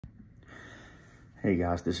Hey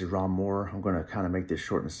guys, this is Ronmower. I'm going to kind of make this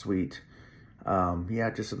short and sweet.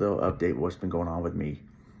 Yeah, just a little update what's been going on with me.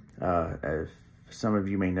 As some of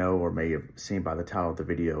you may know or may have seen by the title of the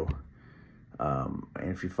video, and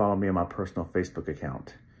if you follow me on my personal Facebook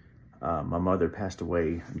account, my mother passed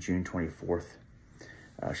away on June 24th.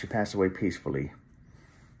 She passed away peacefully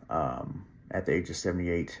at the age of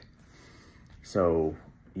 78. So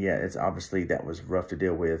yeah, it's obviously that was rough to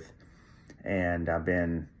deal with, and I've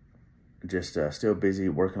been just still busy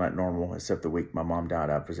working like normal, except the week my mom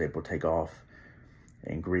died, I was able to take off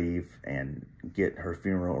and grieve and get her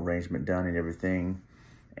funeral arrangement done and everything.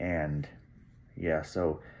 And yeah,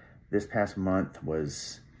 so this past month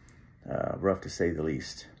was rough to say the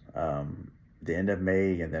least. The end of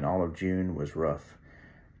May and then all of June was rough.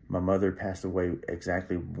 My mother passed away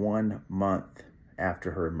exactly 1 month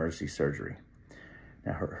after her emergency surgery.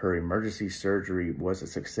 Now, her emergency surgery was a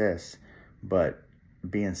success, but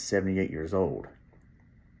being 78 years old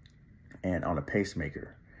and on a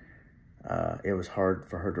pacemaker, it was hard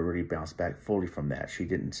for her to really bounce back fully from that. She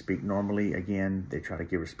didn't speak normally again. They tried to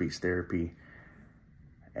give her speech therapy,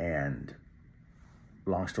 and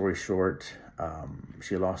long story short,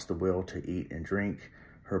 she lost the will to eat and drink.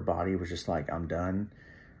 Her body was just like, I'm done.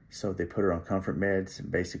 So they put her on comfort meds,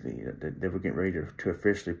 and basically they were getting ready to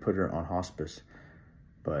officially put her on hospice,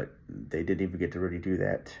 but they didn't even get to really do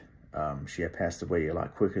that. She had passed away a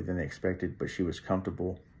lot quicker than they expected, but she was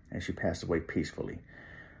comfortable and she passed away peacefully.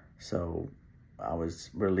 So I was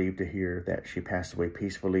relieved to hear that she passed away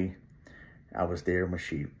peacefully. I was there when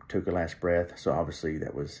she took her last breath. So obviously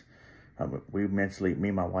that was, me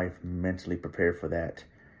and my wife mentally prepared for that.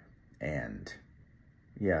 And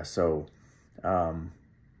yeah, so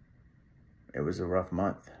it was a rough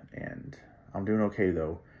month, and I'm doing okay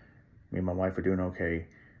though. Me and my wife are doing okay.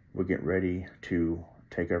 We're getting ready to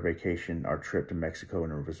take our vacation, our trip to Mexico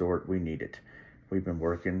and a resort. We need it. We've been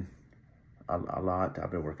working a lot.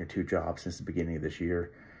 I've been working 2 jobs since the beginning of this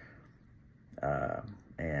year.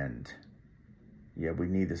 And yeah, we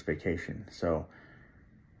need this vacation. So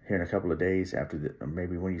here in a couple of days after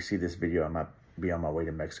maybe when you see this video, I might be on my way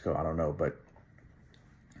to Mexico. I don't know, but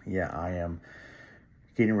yeah, I am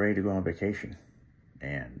getting ready to go on vacation,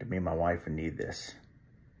 and me and my wife need this.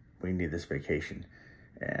 We need this vacation.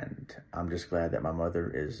 And I'm just glad that my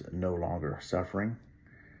mother is no longer suffering.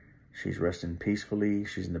 She's resting peacefully.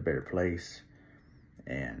 She's in a better place.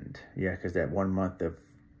 And yeah, because that 1 month of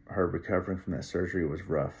her recovering from that surgery was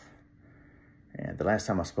rough. And the last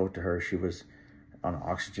time I spoke to her, she was on an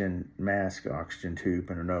oxygen mask, oxygen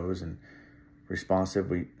tube in her nose, and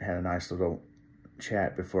responsive. We had a nice little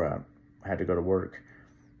chat before I had to go to work.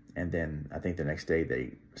 And then I think the next day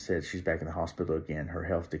they said she's back in the hospital again. Her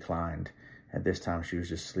health declined. At this time, she was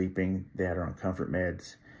just sleeping. They had her on comfort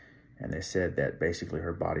meds, and they said that basically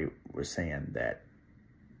her body was saying that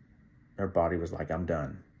her body was like, I'm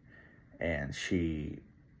done. And she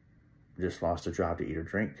just lost her drive to eat or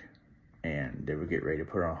drink, and they would get ready to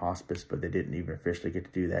put her on hospice, but they didn't even officially get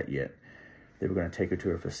to do that yet. They were going to take her to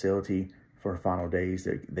her facility for her final days.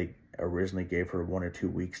 They originally gave her 1 or 2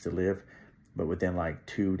 weeks to live, but within like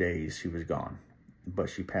 2 days, she was gone. But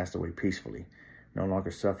she passed away peacefully. No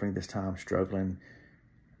longer suffering this time, struggling,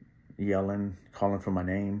 yelling, calling for my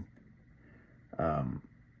name.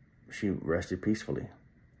 She rested peacefully,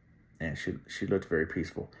 and she looked very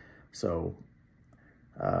peaceful. So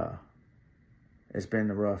it's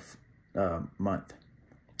been a rough month,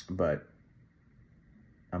 but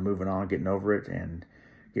I'm moving on, getting over it, and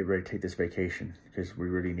get ready to take this vacation because we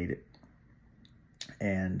really need it.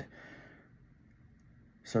 And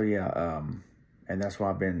so yeah, and that's why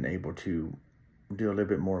I've been able to do a little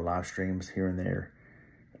bit more live streams here and there.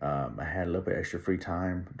 I had a little bit extra free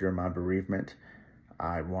time during my bereavement.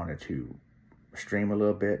 I wanted to stream a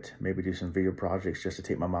little bit, maybe do some video projects just to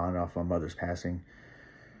take my mind off my mother's passing.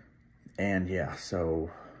 And yeah,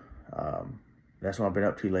 so that's what I've been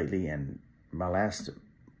up to lately. And my last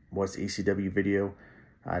was the ECW video.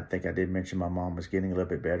 I think I did mention my mom was getting a little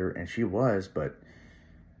bit better, and she was, but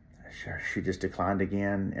she just declined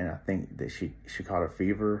again. And I think that she caught a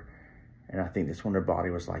fever. And I think that's when her body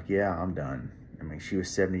was like, yeah, I'm done. I mean, she was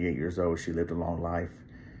 78 years old. She lived a long life.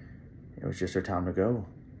 It was just her time to go.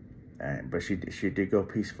 But she did go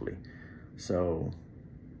peacefully. So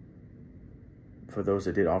for those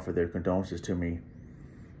that did offer their condolences to me,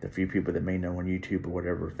 the few people that may know on YouTube or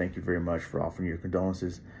whatever, thank you very much for offering your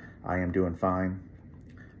condolences. I am doing fine.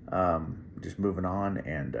 Just moving on,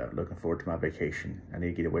 and looking forward to my vacation. I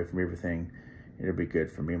need to get away from everything. It'll be good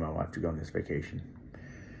for me and my wife to go on this vacation.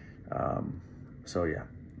 So yeah,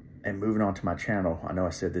 and moving on to my channel. I know I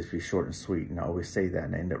said this would be short and sweet, and I always say that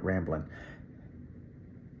and I end up rambling,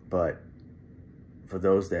 but for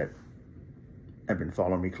those that have been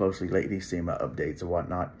following me closely lately, seeing my updates and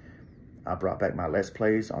whatnot, I brought back my Let's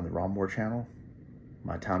Plays on the Ronmower channel,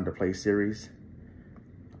 my Time to Play series.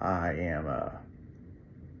 I am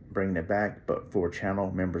bringing it back, but for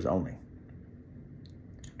channel members only.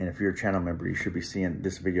 And if you're a channel member, you should be seeing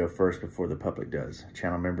this video first before the public does.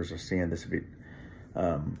 Channel members are seeing this video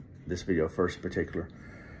first in particular.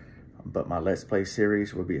 But my Let's Play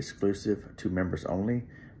series will be exclusive to members only.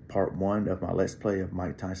 Part 1 of my Let's Play of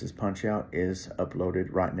Mike Tyson's Punch-Out is uploaded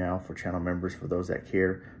right now for channel members, for those that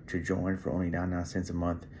care to join for only 99 cents a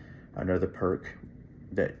month. Another perk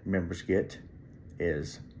that members get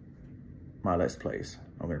is my Let's Plays.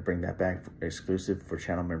 I'm going to bring that back exclusive for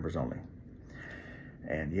channel members only.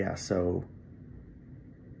 And yeah, so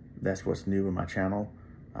that's what's new in my channel.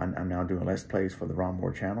 I'm now doing Let's Plays for the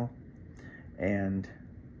Ronmower channel. And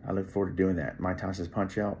I look forward to doing that. Mike Tyson's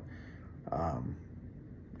Punch-Out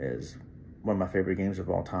is one of my favorite games of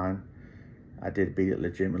all time. I did beat it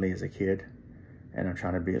legitimately as a kid, and I'm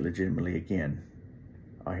trying to beat it legitimately again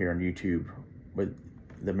here on YouTube with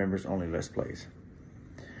the members only Let's Plays.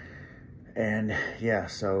 And yeah,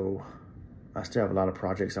 so I still have a lot of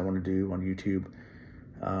projects I want to do on YouTube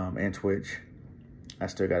and Twitch. I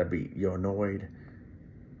still got to beat Yo Annoyed,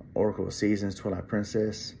 Oracle of Seasons, Twilight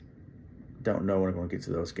Princess. Don't know when I'm going to get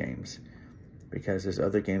to those games, because there's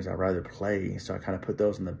other games I'd rather play, so I kind of put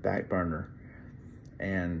those in the back burner,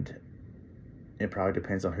 and it probably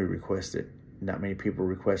depends on who requests it. Not many people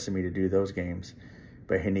requested me to do those games,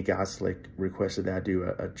 but Henny Godslick requested that I do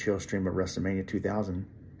a chill stream of WrestleMania 2000,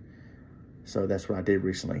 so that's what I did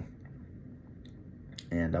recently.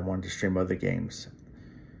 And I wanted to stream other games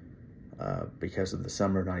because of the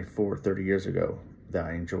summer of '94, 30 years ago, that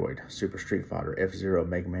I enjoyed. Super Street Fighter, F-Zero,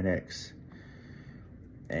 Mega Man X,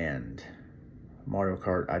 and Mario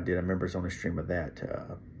Kart. I did a members only stream of that,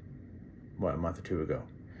 what, a month or two ago.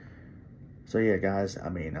 So yeah, guys, I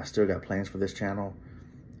mean, I still got plans for this channel,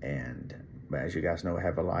 and as you guys know, I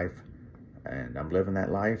have a life, and I'm living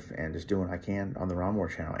that life and just doing what I can on the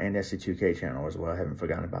Ronmower channel and SC2K channel as well. I haven't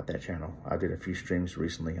forgotten about that channel. I did a few streams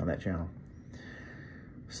recently on that channel.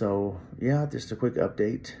 So yeah, just a quick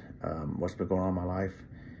update, what's been going on in my life.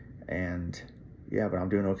 And yeah, but I'm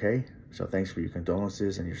doing okay. So thanks for your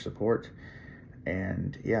condolences and your support.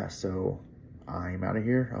 And yeah, so I'm out of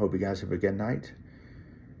here. I hope you guys have a good night,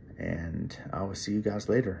 and I will see you guys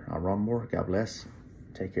later on Ronmower. God bless.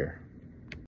 Take care.